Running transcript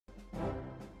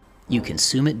You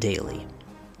consume it daily.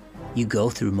 You go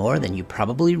through more than you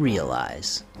probably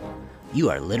realize. You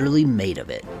are literally made of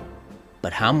it.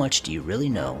 But how much do you really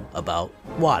know about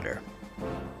water?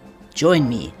 Join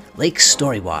me, Lake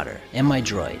Storywater, and my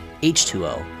droid,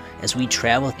 H2O, as we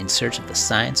travel in search of the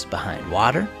science behind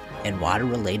water and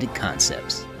water-related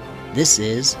concepts. This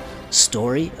is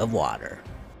Story of Water.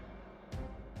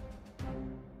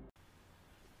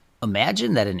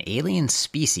 Imagine that an alien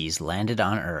species landed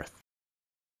on Earth.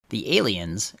 The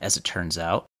aliens, as it turns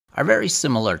out, are very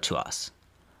similar to us.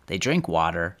 They drink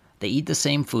water, they eat the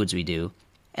same foods we do,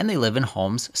 and they live in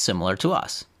homes similar to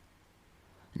us.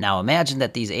 Now imagine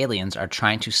that these aliens are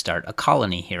trying to start a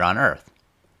colony here on Earth.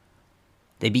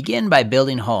 They begin by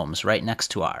building homes right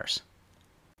next to ours.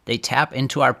 They tap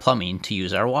into our plumbing to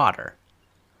use our water.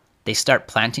 They start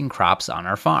planting crops on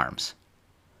our farms.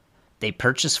 They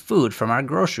purchase food from our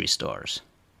grocery stores.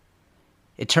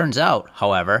 It turns out,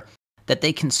 however, that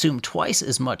they consume twice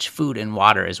as much food and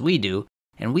water as we do,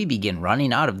 and we begin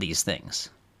running out of these things.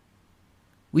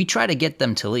 We try to get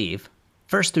them to leave,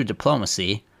 first through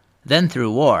diplomacy, then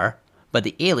through war, but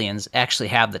the aliens actually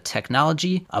have the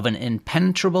technology of an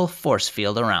impenetrable force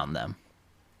field around them.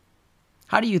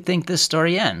 How do you think this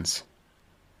story ends?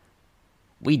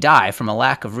 We die from a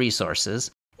lack of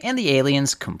resources, and the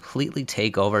aliens completely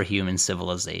take over human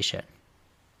civilization.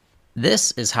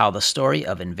 This is how the story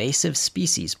of invasive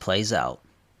species plays out.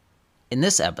 In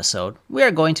this episode, we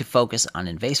are going to focus on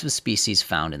invasive species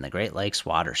found in the Great Lakes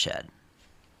Watershed.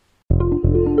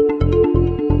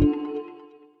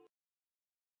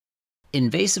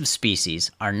 Invasive species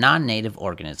are non-native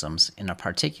organisms in a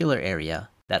particular area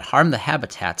that harm the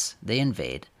habitats they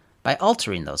invade by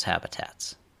altering those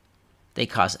habitats. They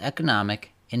cause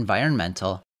economic,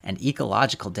 environmental, and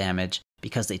ecological damage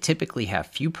because they typically have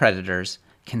few predators,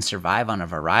 can survive on a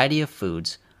variety of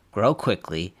foods, grow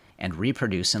quickly, and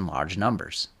reproduce in large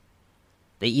numbers.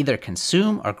 They either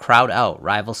consume or crowd out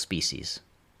rival species.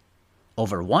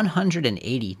 Over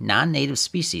 180 non-native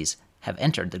species have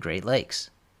entered the Great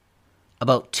Lakes.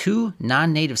 About 2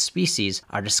 non-native species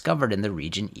are discovered in the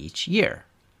region each year.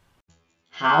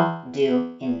 How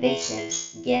do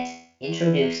invasives get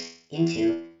introduced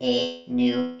into a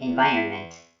new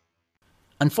environment?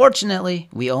 Unfortunately,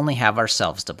 we only have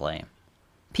ourselves to blame.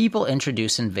 People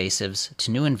introduce invasives to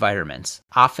new environments,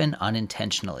 often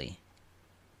unintentionally.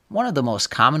 One of the most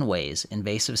common ways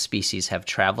invasive species have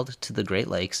traveled to the Great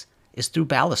Lakes is through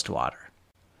ballast water.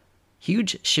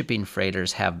 Huge shipping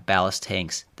freighters have ballast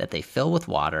tanks that they fill with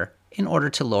water in order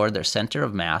to lower their center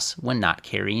of mass when not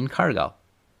carrying cargo.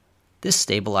 This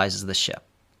stabilizes the ship.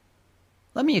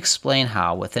 Let me explain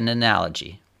how with an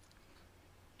analogy.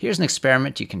 Here's an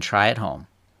experiment you can try at home.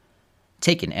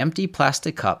 Take an empty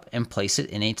plastic cup and place it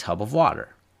in a tub of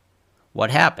water. What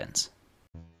happens?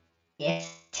 It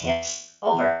tips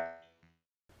over.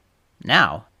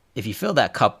 Now, if you fill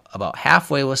that cup about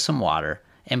halfway with some water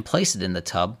and place it in the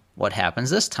tub, what happens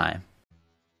this time?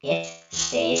 It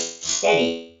stays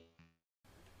steady.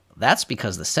 That's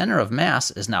because the center of mass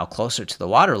is now closer to the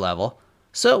water level,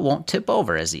 so it won't tip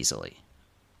over as easily.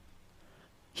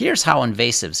 Here's how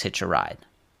invasives hitch a ride.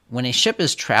 When a ship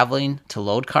is traveling to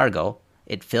load cargo,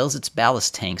 it fills its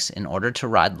ballast tanks in order to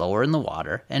ride lower in the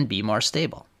water and be more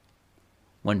stable.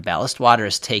 When ballast water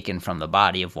is taken from the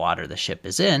body of water the ship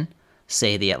is in,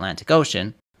 say the Atlantic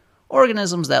Ocean,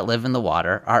 organisms that live in the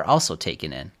water are also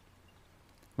taken in.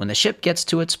 When the ship gets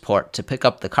to its port to pick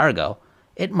up the cargo,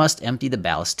 it must empty the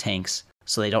ballast tanks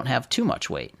so they don't have too much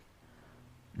weight.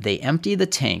 They empty the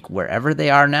tank wherever they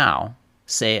are now,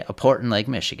 say a port in Lake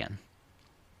Michigan.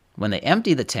 When they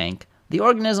empty the tank, the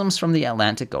organisms from the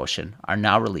Atlantic Ocean are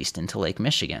now released into Lake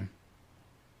Michigan.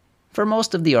 For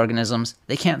most of the organisms,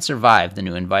 they can't survive the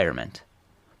new environment.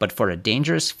 But for a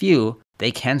dangerous few,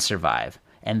 they can survive,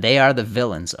 and they are the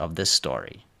villains of this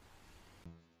story.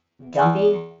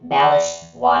 Dumping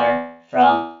ballast water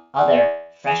from other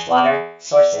freshwater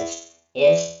sources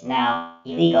is now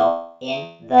illegal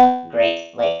in the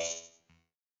Great Lakes.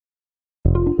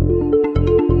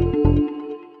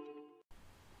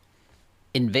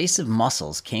 Invasive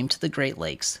mussels came to the Great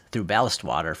Lakes through ballast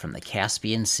water from the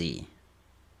Caspian Sea.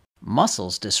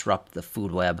 Mussels disrupt the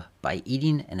food web by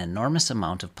eating an enormous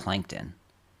amount of plankton.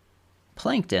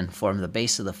 Plankton form the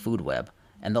base of the food web,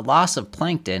 and the loss of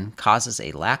plankton causes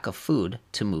a lack of food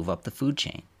to move up the food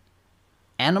chain.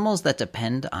 Animals that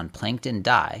depend on plankton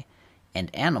die, and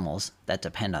animals that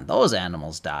depend on those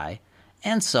animals die,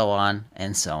 and so on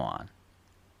and so on.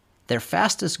 Their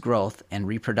fastest growth and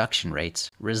reproduction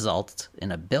rates result in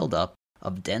a buildup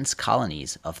of dense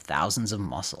colonies of thousands of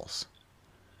mussels.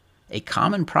 A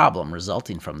common problem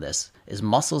resulting from this is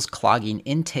mussels clogging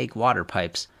intake water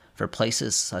pipes for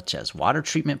places such as water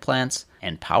treatment plants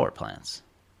and power plants.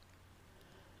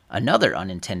 Another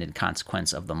unintended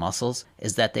consequence of the mussels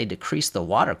is that they decrease the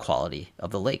water quality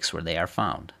of the lakes where they are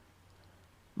found.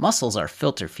 Mussels are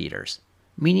filter feeders,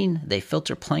 meaning they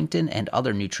filter plankton and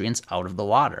other nutrients out of the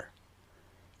water.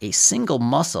 A single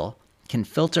mussel can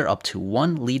filter up to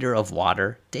 1 liter of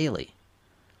water daily.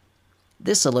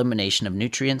 This elimination of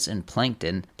nutrients and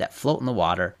plankton that float in the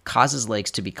water causes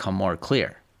lakes to become more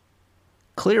clear.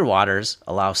 Clear waters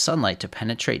allow sunlight to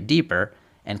penetrate deeper,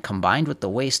 and combined with the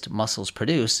waste mussels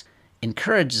produce,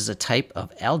 encourages a type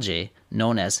of algae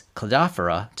known as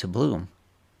Cladophora to bloom.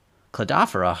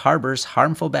 Cladophora harbors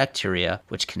harmful bacteria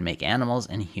which can make animals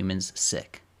and humans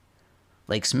sick.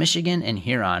 Lakes Michigan and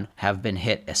Huron have been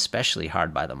hit especially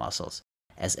hard by the mussels,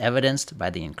 as evidenced by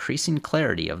the increasing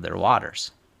clarity of their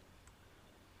waters.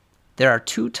 There are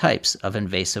 2 types of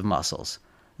invasive mussels,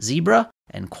 zebra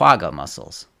and quagga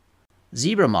mussels.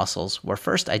 Zebra mussels were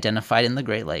first identified in the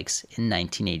Great Lakes in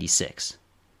 1986.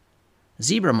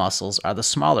 Zebra mussels are the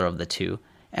smaller of the 2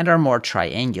 and are more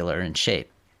triangular in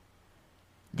shape.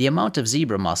 The amount of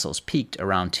zebra mussels peaked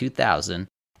around 2000,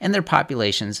 and their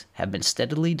populations have been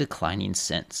steadily declining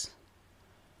since.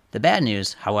 The bad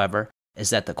news, however, is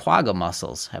that the quagga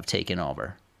mussels have taken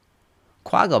over.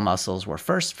 Quagga mussels were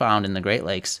first found in the Great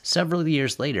Lakes several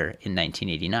years later in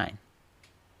 1989.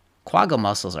 Quagga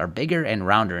mussels are bigger and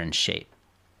rounder in shape.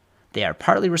 They are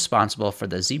partly responsible for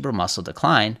the zebra mussel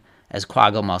decline, as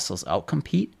quagga mussels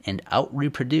outcompete and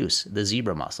outreproduce the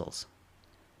zebra mussels.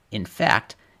 In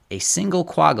fact, a single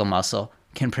quagga mussel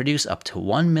can produce up to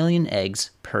 1 million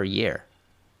eggs per year.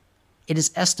 It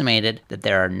is estimated that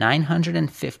there are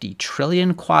 950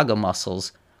 trillion quagga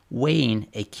mussels weighing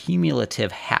a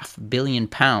cumulative 500 million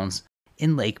pounds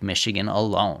in Lake Michigan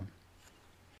alone.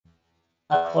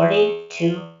 According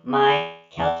to my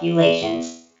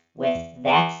calculations, with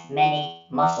that many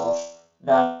mussels,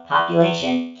 the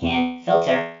population can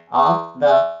filter all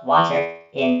the water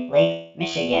in Lake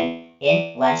Michigan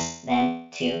in less than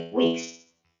 2 weeks.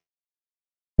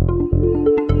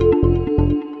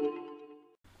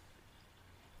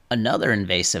 Another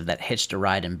invasive that hitched a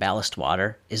ride in ballast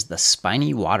water is the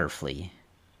spiny water flea.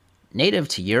 Native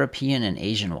to European and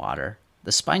Asian water,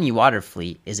 the spiny water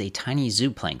flea is a tiny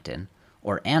zooplankton,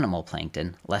 or animal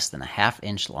plankton, less than a ½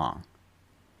 inch long.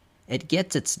 It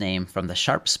gets its name from the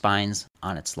sharp spines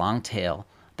on its long tail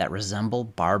that resemble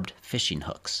barbed fishing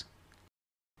hooks.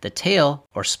 The tail,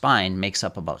 or spine, makes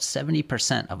up about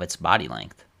 70% of its body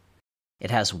length.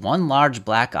 It has 1 large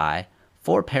black eye,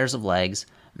 4 pairs of legs,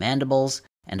 mandibles,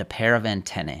 and a pair of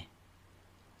antennae.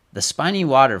 The spiny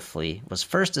water flea was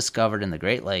first discovered in the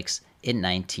Great Lakes in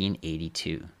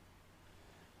 1982.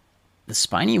 The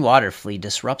spiny water flea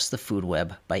disrupts the food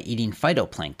web by eating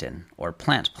phytoplankton, or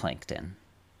plant plankton.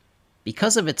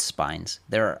 Because of its spines,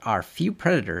 there are few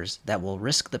predators that will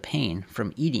risk the pain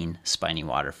from eating spiny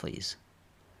water fleas.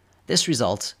 This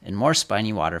results in more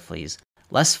spiny water fleas,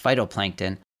 less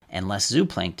phytoplankton, and less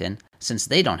zooplankton, since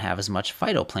they don't have as much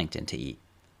phytoplankton to eat.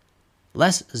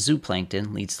 Less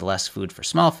zooplankton leads to less food for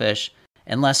small fish,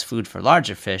 and less food for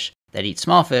larger fish that eat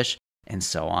small fish, and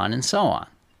so on and so on.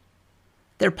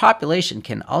 Their population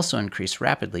can also increase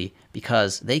rapidly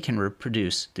because they can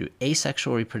reproduce through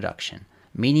asexual reproduction,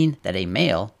 meaning that a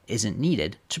male isn't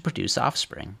needed to produce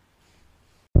offspring.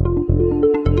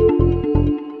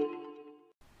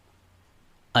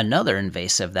 Another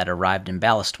invasive that arrived in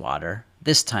ballast water,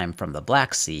 this time from the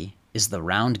Black Sea, is the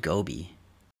round goby.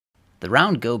 The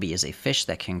round goby is a fish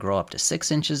that can grow up to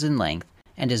 6 inches in length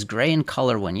and is gray in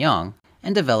color when young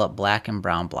and develop black and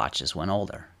brown blotches when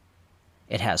older.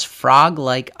 It has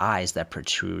frog-like eyes that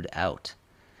protrude out.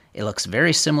 It looks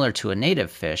very similar to a native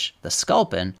fish, the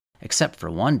sculpin, except for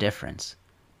one difference.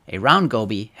 A round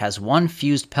goby has 1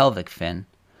 fused pelvic fin,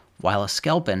 while a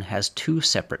sculpin has 2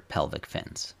 separate pelvic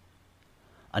fins.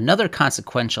 Another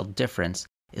consequential difference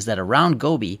is that a round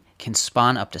goby can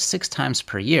spawn up to 6 times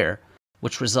per year,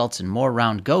 which results in more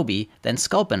round goby than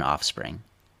sculpin offspring.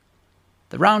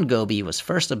 The round goby was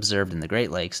first observed in the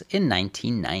Great Lakes in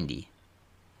 1990.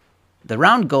 The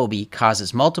round goby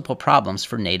causes multiple problems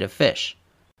for native fish.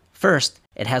 First,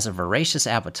 it has a voracious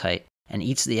appetite and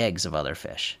eats the eggs of other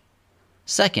fish.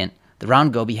 Second, the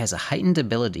round goby has a heightened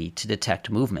ability to detect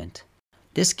movement.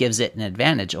 This gives it an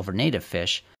advantage over native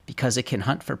fish because it can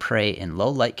hunt for prey in low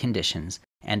light conditions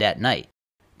and at night,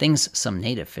 things some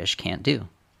native fish can't do.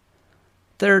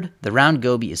 Third, the round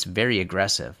goby is very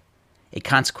aggressive. A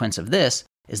consequence of this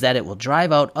is that it will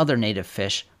drive out other native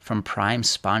fish from prime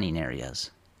spawning areas.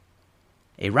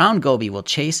 A round goby will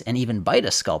chase and even bite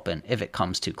a sculpin if it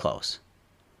comes too close.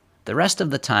 The rest of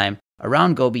the time, A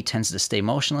round goby tends to stay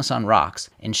motionless on rocks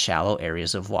in shallow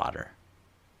areas of water.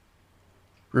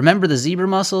 Remember the zebra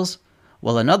mussels?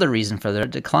 Well, another reason for their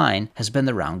decline has been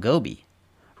the round goby.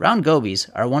 Round gobies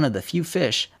are one of the few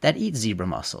fish that eat zebra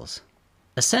mussels.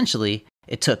 Essentially,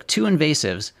 it took two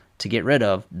invasives to get rid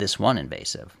of this one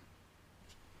invasive.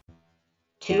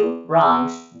 Two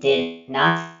wrongs did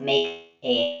not make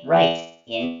a right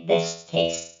in this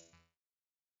case.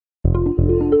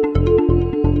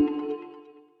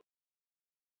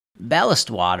 Ballast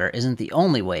water isn't the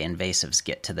only way invasives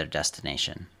get to their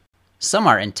destination. Some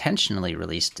are intentionally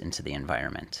released into the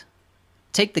environment.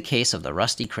 Take the case of the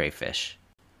rusty crayfish.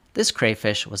 This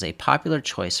crayfish was a popular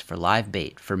choice for live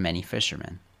bait for many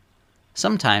fishermen.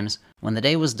 Sometimes, when the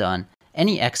day was done,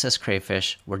 any excess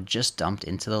crayfish were just dumped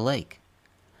into the lake.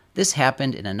 This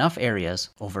happened in enough areas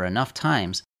over enough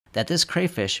times that this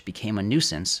crayfish became a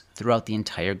nuisance throughout the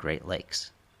entire Great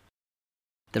Lakes.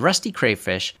 The rusty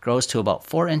crayfish grows to about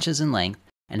 4 inches in length,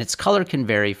 and its color can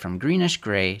vary from greenish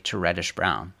gray to reddish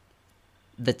brown.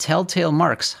 The telltale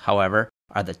marks, however,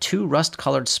 are the 2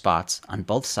 rust-colored spots on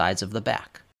both sides of the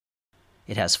back.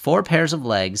 It has 4 pairs of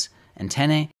legs,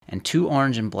 antennae, and 2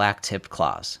 orange and black tipped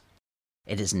claws.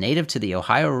 It is native to the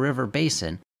Ohio River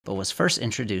Basin, but was first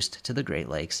introduced to the Great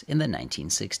Lakes in the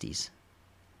 1960s.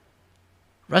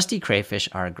 Rusty crayfish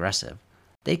are aggressive.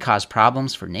 They cause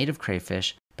problems for native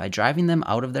crayfish by driving them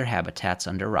out of their habitats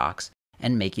under rocks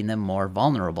and making them more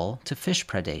vulnerable to fish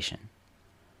predation.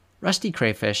 Rusty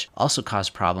crayfish also cause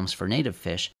problems for native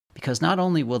fish because not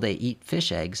only will they eat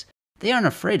fish eggs, they aren't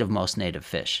afraid of most native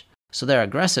fish, so their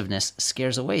aggressiveness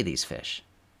scares away these fish.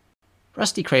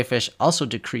 Rusty crayfish also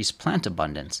decrease plant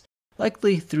abundance,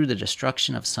 likely through the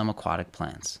destruction of some aquatic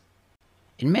plants.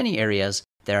 In many areas,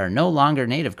 there are no longer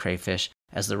native crayfish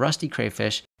as the rusty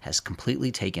crayfish has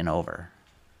completely taken over.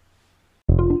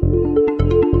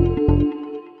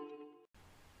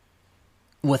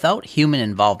 Without human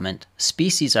involvement,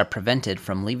 species are prevented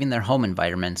from leaving their home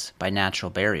environments by natural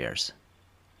barriers.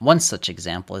 One such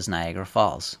example is Niagara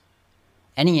Falls.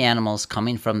 Any animals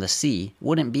coming from the sea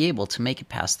wouldn't be able to make it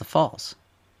past the falls.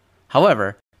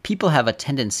 However, people have a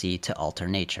tendency to alter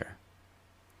nature.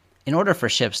 In order for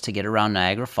ships to get around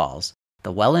Niagara Falls,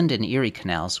 the Welland and Erie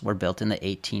canals were built in the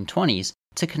 1820s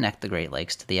to connect the Great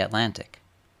Lakes to the Atlantic.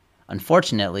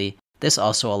 Unfortunately, this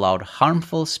also allowed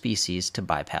harmful species to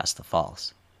bypass the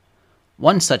falls.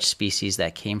 One such species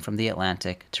that came from the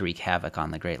Atlantic to wreak havoc on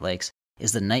the Great Lakes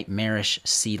is the nightmarish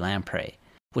sea lamprey,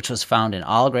 which was found in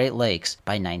all Great Lakes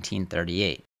by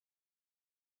 1938.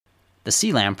 The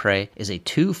sea lamprey is a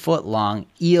 2-foot-long,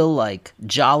 eel-like,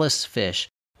 jawless fish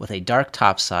with a dark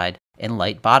topside and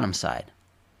light bottom side.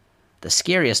 The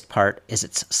scariest part is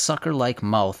its sucker-like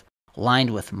mouth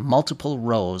lined with multiple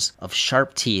rows of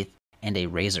sharp teeth and a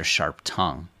razor-sharp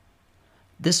tongue.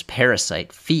 This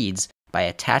parasite feeds by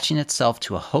attaching itself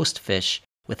to a host fish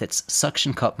with its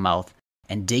suction cup mouth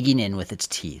and digging in with its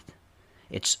teeth.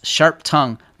 Its sharp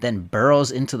tongue then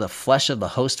burrows into the flesh of the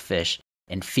host fish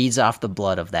and feeds off the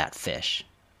blood of that fish.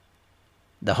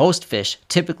 The host fish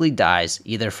typically dies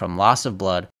either from loss of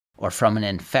blood or from an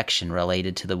infection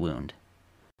related to the wound.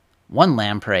 One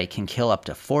lamprey can kill up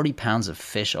to 40 pounds of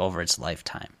fish over its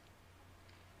lifetime.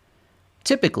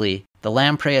 Typically, the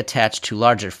lamprey attach to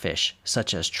larger fish,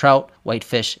 such as trout,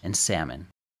 whitefish, and salmon.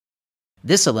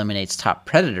 This eliminates top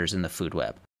predators in the food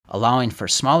web, allowing for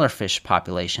smaller fish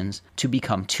populations to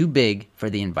become too big for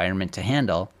the environment to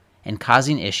handle and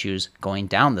causing issues going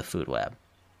down the food web.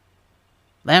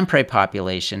 Lamprey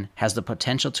population has the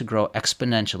potential to grow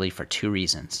exponentially for 2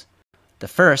 reasons. The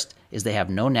first is they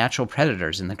have no natural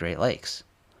predators in the Great Lakes.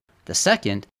 The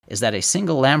second is that a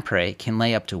single lamprey can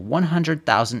lay up to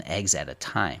 100,000 eggs at a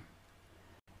time.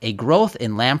 A growth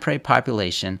in lamprey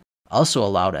population also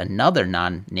allowed another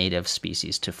non-native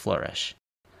species to flourish.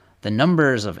 The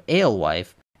numbers of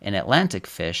alewife and Atlantic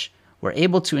fish were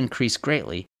able to increase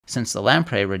greatly since the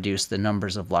lamprey reduced the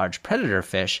numbers of large predator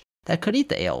fish that could eat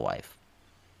the alewife.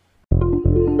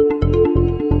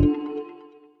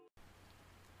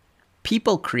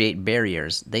 People create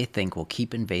barriers they think will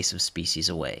keep invasive species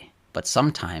away, but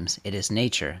sometimes it is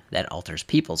nature that alters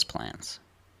people's plans.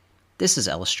 This is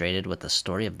illustrated with the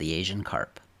story of the Asian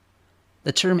carp.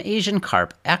 The term Asian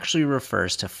carp actually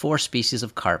refers to 4 species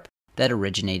of carp that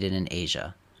originated in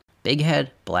Asia: bighead,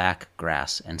 black,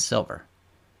 grass, and silver.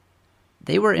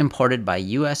 They were imported by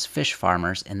U.S. fish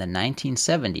farmers in the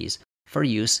 1970s for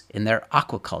use in their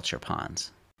aquaculture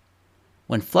ponds.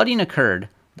 When flooding occurred,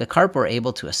 the carp were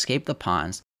able to escape the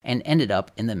ponds and ended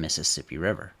up in the Mississippi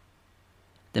River.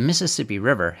 The Mississippi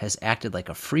River has acted like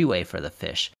a freeway for the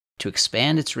fish to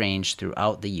expand its range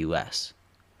throughout the U.S.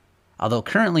 Although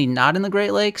currently not in the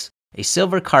Great Lakes, A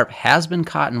silver carp has been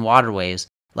caught in waterways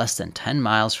less than 10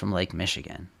 miles from Lake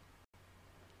Michigan.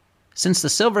 Since the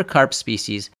silver carp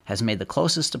species has made the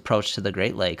closest approach to the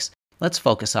Great Lakes, let's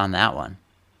focus on that one.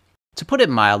 To put it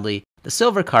mildly, the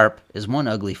silver carp is one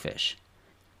ugly fish.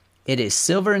 It is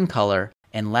silver in color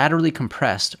and laterally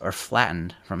compressed or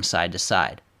flattened from side to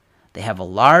side. They have a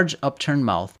large upturned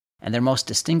mouth, and their most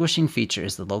distinguishing feature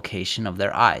is the location of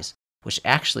their eyes, which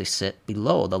actually sit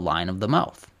below the line of the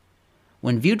mouth.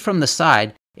 When viewed from the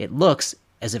side, it looks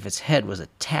as if its head was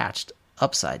attached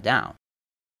upside down.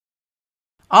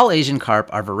 All Asian carp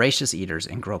are voracious eaters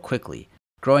and grow quickly,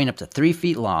 growing up to 3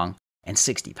 feet long and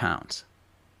 60 pounds.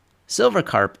 Silver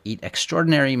carp eat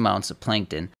extraordinary amounts of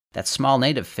plankton that small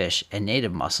native fish and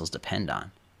native mussels depend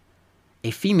on.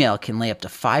 A female can lay up to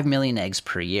 5 million eggs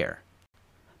per year.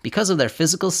 Because of their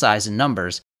physical size and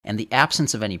numbers and the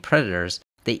absence of any predators,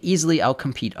 they easily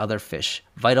outcompete other fish,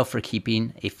 vital for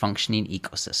keeping a functioning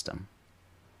ecosystem.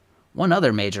 One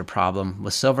other major problem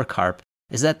with silver carp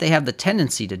is that they have the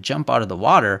tendency to jump out of the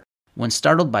water when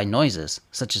startled by noises,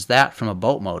 such as that from a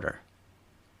boat motor.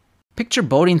 Picture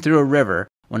boating through a river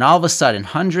when all of a sudden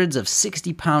hundreds of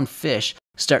 60-pound fish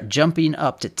start jumping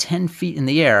up to 10 feet in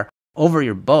the air over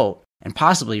your boat and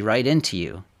possibly right into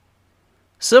you.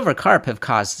 Silver carp have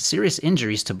caused serious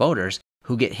injuries to boaters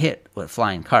who get hit with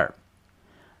flying carp.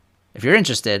 If you're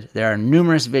interested, there are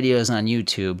numerous videos on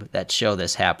YouTube that show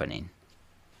this happening.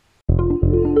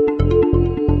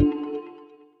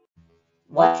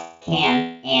 What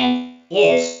can and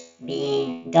is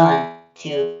being done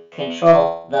to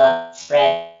control the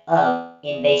spread of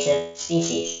invasive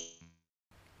species?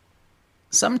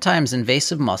 Sometimes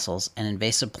invasive mussels and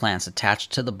invasive plants attach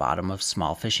to the bottom of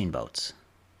small fishing boats.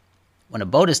 When a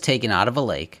boat is taken out of a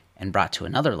lake and brought to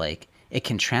another lake, it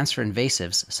can transfer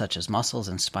invasives such as mussels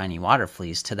and spiny water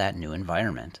fleas to that new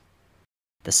environment.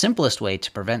 The simplest way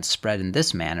to prevent spread in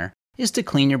this manner is to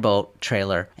clean your boat,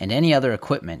 trailer, and any other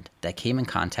equipment that came in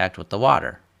contact with the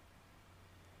water.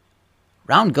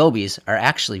 Round gobies are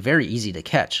actually very easy to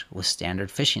catch with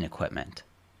standard fishing equipment.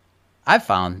 I've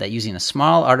found that using a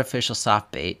small artificial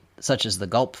soft bait, such as the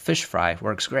gulp fish fry,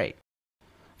 works great.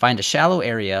 Find a shallow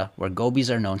area where gobies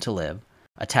are known to live,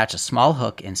 attach a small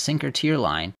hook and sinker to your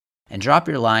line, and drop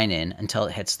your line in until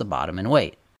it hits the bottom and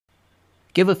wait.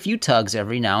 Give a few tugs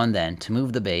every now and then to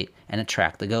move the bait and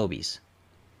attract the gobies.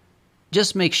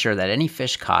 Just make sure that any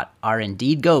fish caught are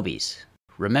indeed gobies.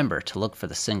 Remember to look for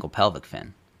the single pelvic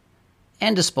fin.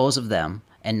 And dispose of them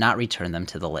and not return them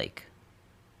to the lake.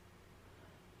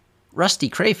 Rusty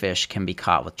crayfish can be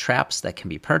caught with traps that can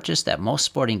be purchased at most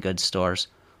sporting goods stores,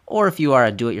 or if you are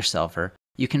a do-it-yourselfer,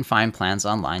 you can find plans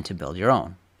online to build your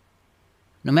own.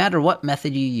 No matter what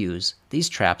method you use, these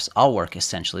traps all work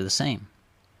essentially the same.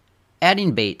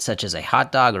 Adding bait such as a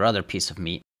hot dog or other piece of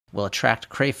meat will attract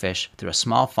crayfish through a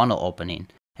small funnel opening,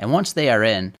 and once they are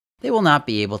in, they will not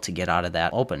be able to get out of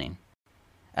that opening.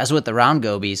 As with the round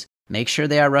gobies, make sure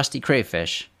they are rusty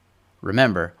crayfish.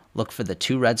 Remember, look for the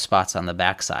 2 red spots on the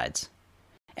back sides.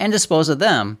 And dispose of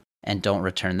them, and don't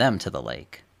return them to the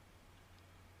lake.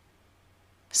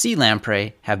 Sea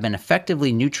lamprey have been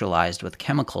effectively neutralized with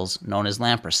chemicals known as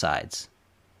lampricides.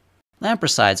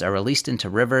 Lampricides are released into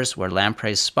rivers where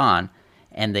lampreys spawn,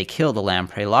 and they kill the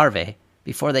lamprey larvae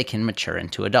before they can mature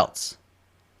into adults.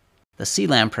 The sea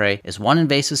lamprey is one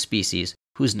invasive species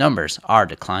whose numbers are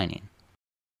declining.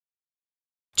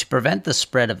 To prevent the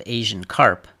spread of Asian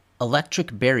carp,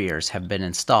 electric barriers have been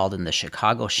installed in the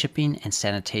Chicago Shipping and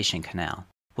Sanitation Canal,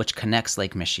 which connects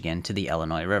Lake Michigan to the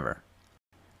Illinois River.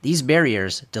 These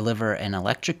barriers deliver an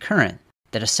electric current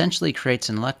that essentially creates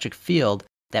an electric field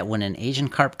that when an Asian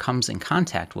carp comes in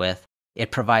contact with, it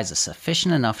provides a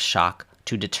sufficient enough shock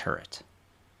to deter it.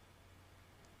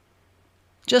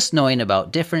 Just knowing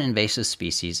about different invasive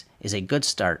species is a good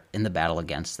start in the battle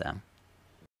against them.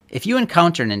 If you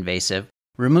encounter an invasive,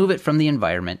 remove it from the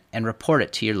environment and report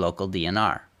it to your local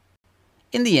DNR.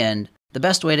 In the end, the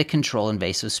best way to control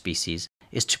invasive species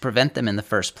is to prevent them in the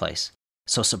first place,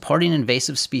 so supporting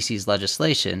invasive species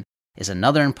legislation is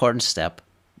another important step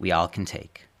we all can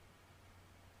take.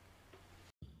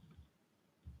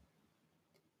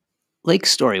 Lake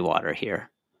Storywater here.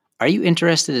 Are you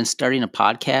interested in starting a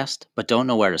podcast but don't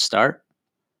know where to start?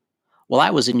 Well, I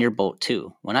was in your boat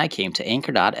too when I came to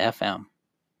Anchor.fm.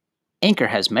 Anchor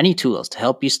has many tools to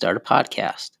help you start a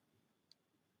podcast.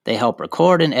 They help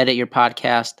record and edit your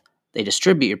podcast, they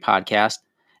distribute your podcast,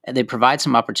 and they provide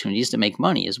some opportunities to make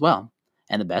money as well.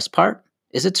 And the best part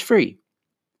is it's free.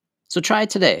 So try it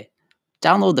today.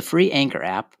 Download the free Anchor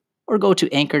app or go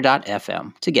to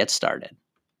Anchor.fm to get started.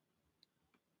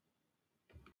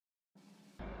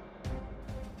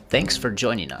 Thanks for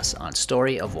joining us on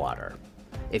Story of Water.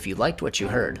 If you liked what you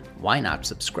heard, why not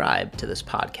subscribe to this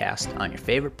podcast on your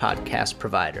favorite podcast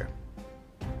provider?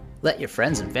 Let your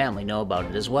friends and family know about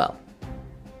it as well.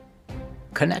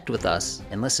 Connect with us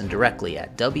and listen directly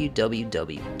at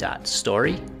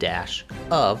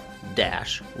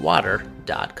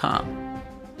www.story-of-water.com.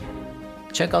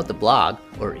 Check out the blog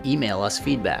or email us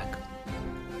feedback.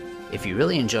 If you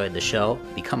really enjoyed the show,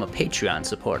 become a Patreon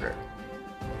supporter.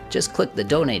 Just click the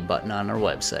donate button on our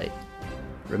website.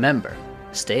 Remember,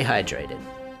 stay hydrated.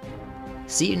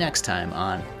 See you next time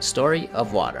on Story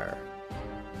of Water.